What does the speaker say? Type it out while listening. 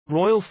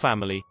Royal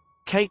family.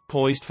 Kate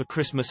poised for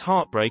Christmas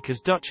heartbreak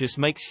as Duchess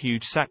makes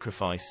huge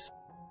sacrifice.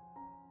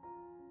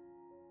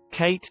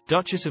 Kate,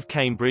 Duchess of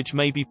Cambridge,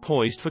 may be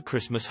poised for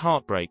Christmas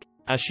heartbreak,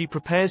 as she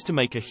prepares to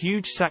make a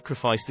huge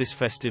sacrifice this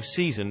festive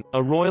season,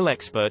 a royal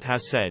expert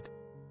has said.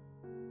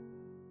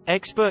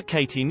 Expert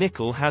Katie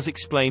Nicholl has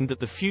explained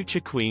that the future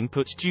Queen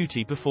puts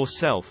duty before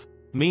self,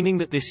 meaning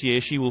that this year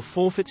she will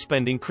forfeit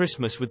spending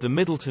Christmas with the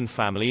Middleton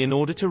family in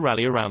order to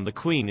rally around the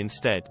Queen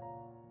instead.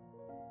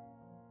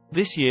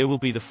 This year will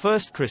be the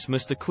first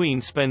Christmas the Queen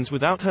spends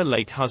without her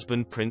late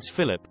husband Prince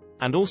Philip,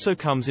 and also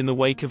comes in the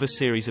wake of a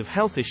series of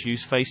health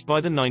issues faced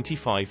by the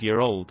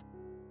 95-year-old.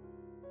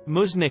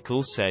 Ms.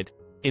 Nicholl said,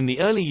 "In the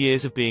early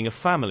years of being a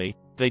family,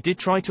 they did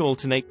try to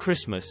alternate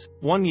Christmas,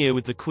 one year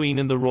with the Queen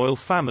and the royal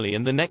family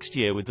and the next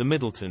year with the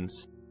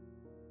Middletons.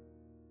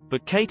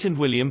 But Kate and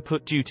William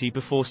put duty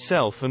before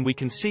self, and we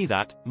can see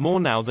that, more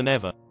now than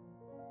ever.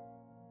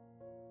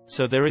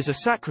 So there is a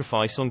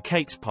sacrifice on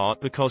Kate's part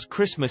because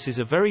Christmas is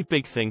a very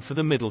big thing for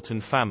the Middleton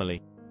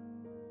family.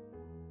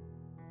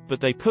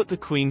 But they put the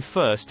Queen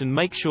first and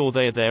make sure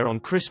they are there on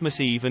Christmas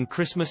Eve and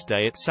Christmas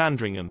Day at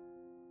Sandringham.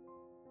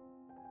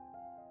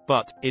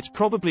 But, it's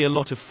probably a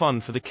lot of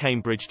fun for the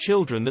Cambridge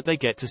children that they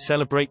get to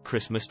celebrate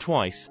Christmas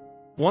twice.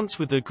 Once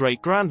with their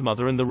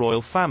great-grandmother and the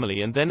royal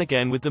family, and then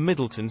again with the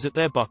Middletons at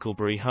their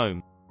Bucklebury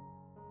home."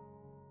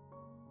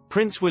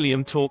 Prince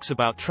William talks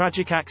about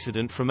tragic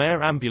accident from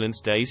air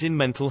ambulance days in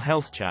mental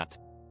health chat.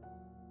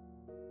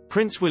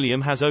 Prince William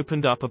has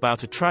opened up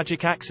about a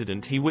tragic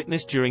accident he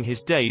witnessed during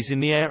his days in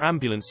the air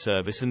ambulance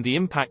service and the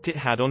impact it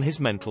had on his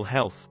mental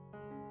health.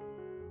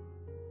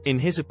 In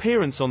his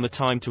appearance on the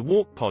Time to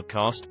Walk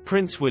podcast,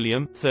 Prince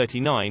William,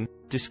 39,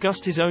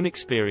 discussed his own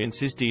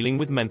experiences dealing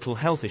with mental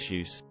health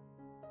issues.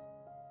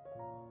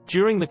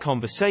 During the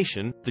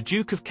conversation, the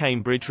Duke of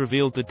Cambridge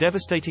revealed the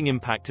devastating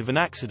impact of an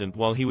accident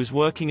while he was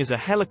working as a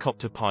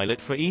helicopter pilot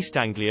for East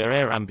Anglia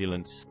Air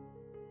Ambulance.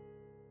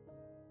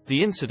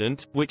 The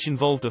incident, which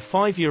involved a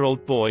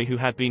 5-year-old boy who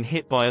had been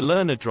hit by a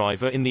learner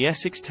driver in the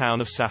Essex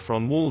town of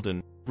Saffron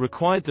Walden,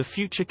 required the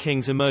future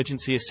King's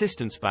emergency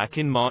assistance back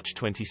in March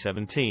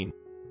 2017.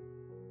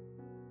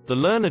 The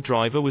learner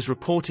driver was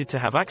reported to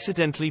have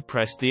accidentally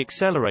pressed the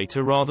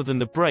accelerator rather than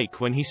the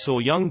brake when he saw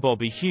young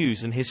Bobby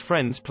Hughes and his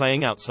friends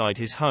playing outside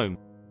his home.